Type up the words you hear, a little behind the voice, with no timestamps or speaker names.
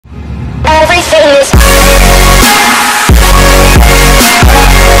famous.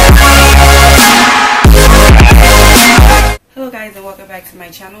 Hello guys, and welcome back to my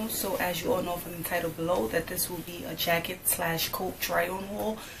channel. So as you all know from the title below, that this will be a jacket slash coat try on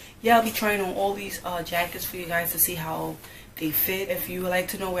haul. Yeah, I'll be trying on all these jackets for you guys to see how they fit. If you would like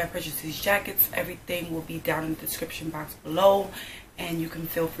to know where I purchased these jackets, everything will be down in the description box below, and you can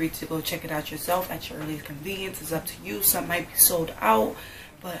feel free to go check it out yourself at your earliest convenience. It's up to you. Some might be sold out,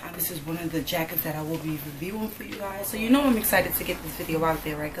 but this is one of the jackets that I will be reviewing for you guys. So you know I'm excited to get this video out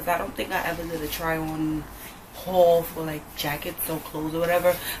there, right? Because I don't think I ever did a try on haul for like jackets or clothes or whatever.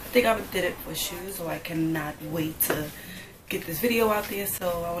 I think I did it for shoes, so I cannot wait to get this video out there.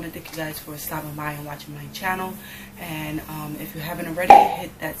 So I want to thank you guys for stopping by and watching my channel, and if you haven't already,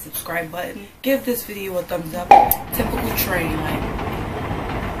 hit that subscribe button, give this video a thumbs up. Typical train, like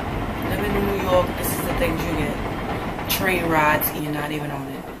living in New York, this is the things you get: train rides and you're not even on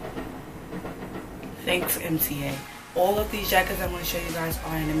it. Thanks MTA. All of these jackets I'm going to show you guys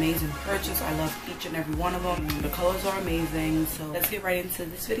are an amazing purchase. I love each and every one of them. The colors are amazing. So let's get right into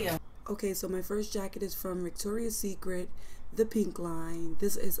this video. Okay, so my first jacket is from Victoria's Secret, the pink line.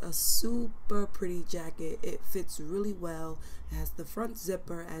 This is a super pretty jacket. It fits really well. It has the front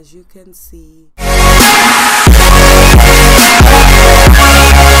zipper, as you can see.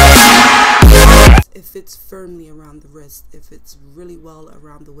 It fits firmly around the wrist. It fits really well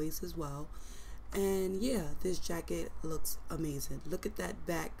around the waist as well. And yeah, this jacket looks amazing. Look at that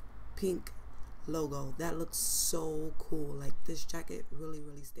back pink logo. That looks so cool. Like, this jacket really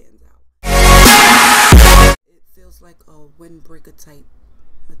stands out. It feels like a windbreaker type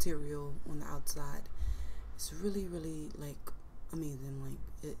material on the outside. It's really like amazing. Like,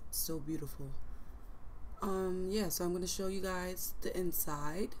 it's so beautiful. Yeah, so I'm gonna show you guys the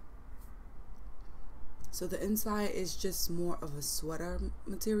inside. So the inside is just more of a sweater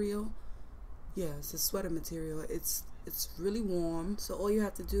material. Yeah, it's a sweater material. It's really warm, so all you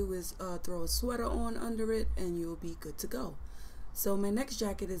have to do is throw a sweater on under it and you'll be good to go. So my next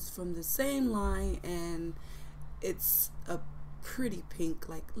jacket is from the same line, and it's a pretty pink.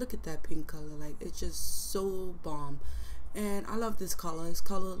 Like, look at that pink color. Like, it's just so bomb, and I love this color. This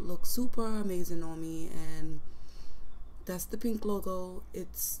color looks super amazing on me, and that's the pink logo.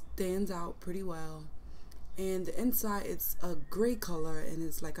 It stands out pretty well. And the inside, it's a gray color, and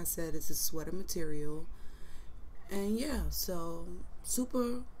it's, like I said, it's a sweater material. And yeah, so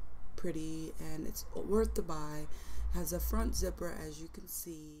super pretty, and it's worth the buy. Has a front zipper, as you can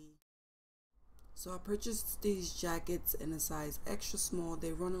see. So I purchased these jackets in a size extra small.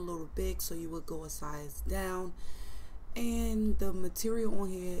 They run a little big, so you would go a size down. And the material on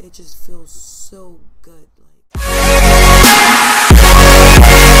here, it just feels so good.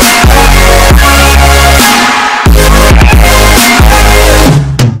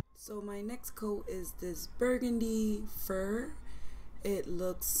 So my next coat is this burgundy fur. It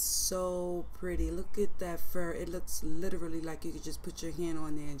looks so pretty. Look at that fur. It looks literally like you could just put your hand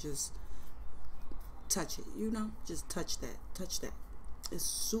on there and just touch it, you know, just touch that. It's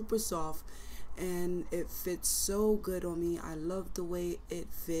super soft, and it fits so good on me. I love the way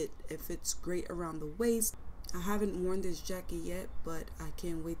it fits great around the waist. I haven't worn this jacket yet, but I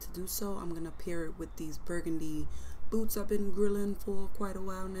can't wait to do so. I'm gonna pair it with these burgundy boots I've been grilling for quite a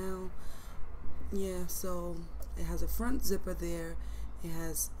while now. Yeah, so it has a front zipper there. It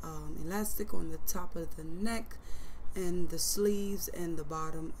has elastic on the top of the neck and the sleeves and the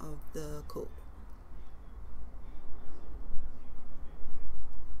bottom of the coat.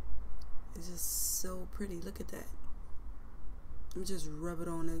 It's just so pretty. Look at that. I'm just rub it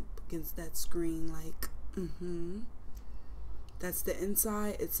on it against that screen, like That's the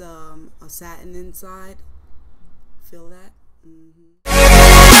inside. It's a satin inside. Feel that?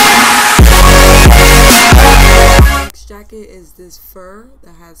 Next jacket is this fur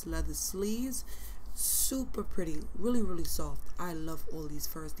that has leather sleeves. Super pretty, really soft. I love all these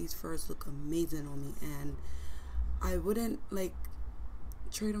furs. These furs look amazing on me, and I wouldn't like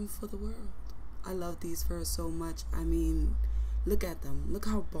trade them for the world. I love these furs so much. I mean, look at them. Look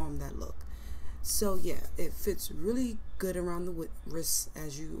how bomb that look. So yeah, it fits really good around the wrists,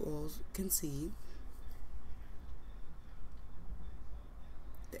 as you all can see.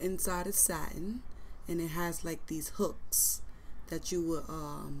 The inside is satin, and it has like these hooks that you would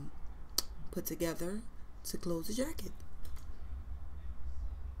put together to close the jacket.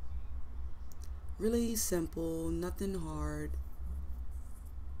 Really simple, nothing hard,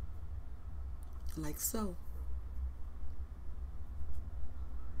 like so.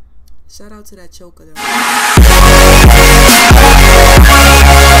 Shout out to that choker though. The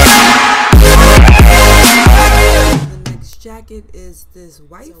next next jacket is this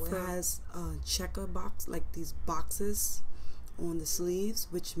white fur. It has a checker box, like these boxes on the sleeves,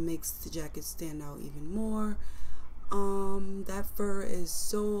 which makes the jacket stand out even more. That fur is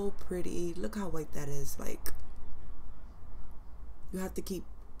so pretty. Look how white that is. Like, you have to keep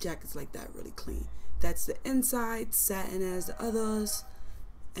jackets like that really clean. That's the inside, satin as the others,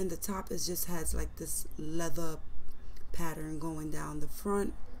 and the top is just has like this leather pattern going down the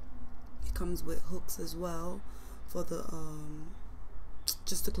front. It comes with hooks as well for the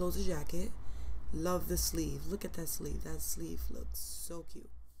just to close the jacket. Love the sleeve. Look at that sleeve. That sleeve looks so cute.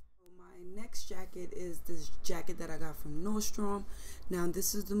 My next jacket is this jacket that I got from Nordstrom. Now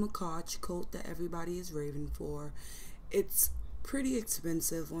this is the macaque coat that everybody is raving for. It's pretty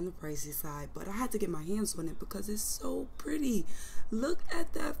expensive on the pricey side, but I had to get my hands on it because it's so pretty. Look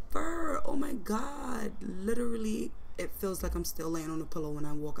at that fur. Oh my god, literally it feels like I'm still laying on a pillow when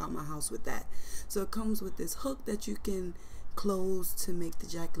I walk out my house with that. So it comes with this hook that you can close to make the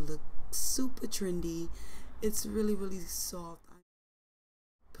jacket look super trendy. It's really soft,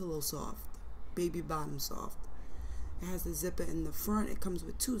 pillow soft, baby bottom soft. It has the zipper in the front. It comes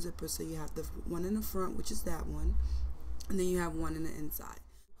with two zippers, so you have the one in the front, which is that one, and then you have one in the inside.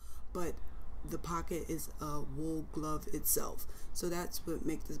 But the pocket is a wool glove itself, so that's what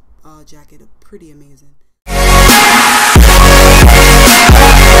makes this jacket pretty amazing.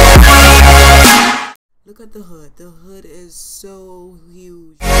 Look at the hood. The hood is so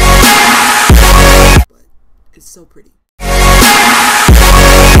huge, but it's so pretty.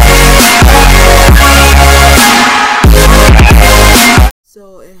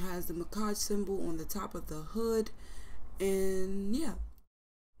 So it has the macaque symbol on the top of the hood, and yeah,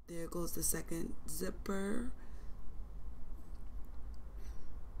 there goes the second zipper.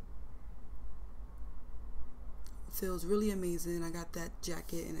 Feels really amazing. I got that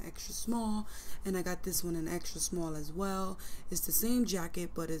jacket in an extra small, and I got this one in extra small as well. It's the same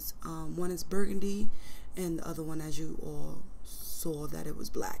jacket, but it's one is burgundy and the other one, as you all saw, that it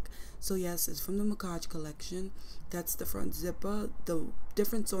was black. So yes, it's from the macaque collection. That's the front zipper. The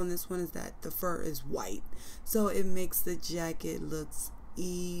difference on this one is that the fur is white, so it makes the jacket looks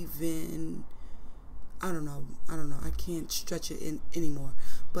even, I don't know, I can't stretch it in anymore.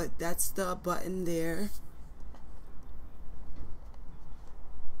 But that's the button there.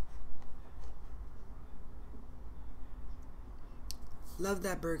 Love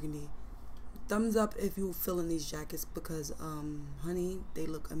that burgundy. Thumbs up if you're feeling these jackets, because honey, they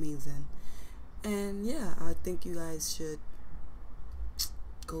look amazing. And yeah, I think you guys should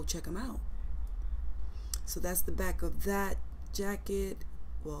go check them out. So that's the back of that jacket,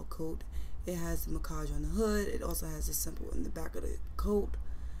 well, coat. It has the macaque on the hood. It also has a symbol in the back of the coat.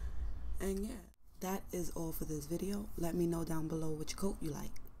 And yeah, that is all for this video. Let me know down below which coat you like.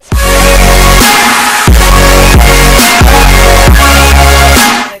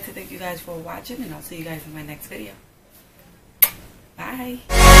 I'd like to thank you guys for watching, and I'll see you guys in my next video. Bye.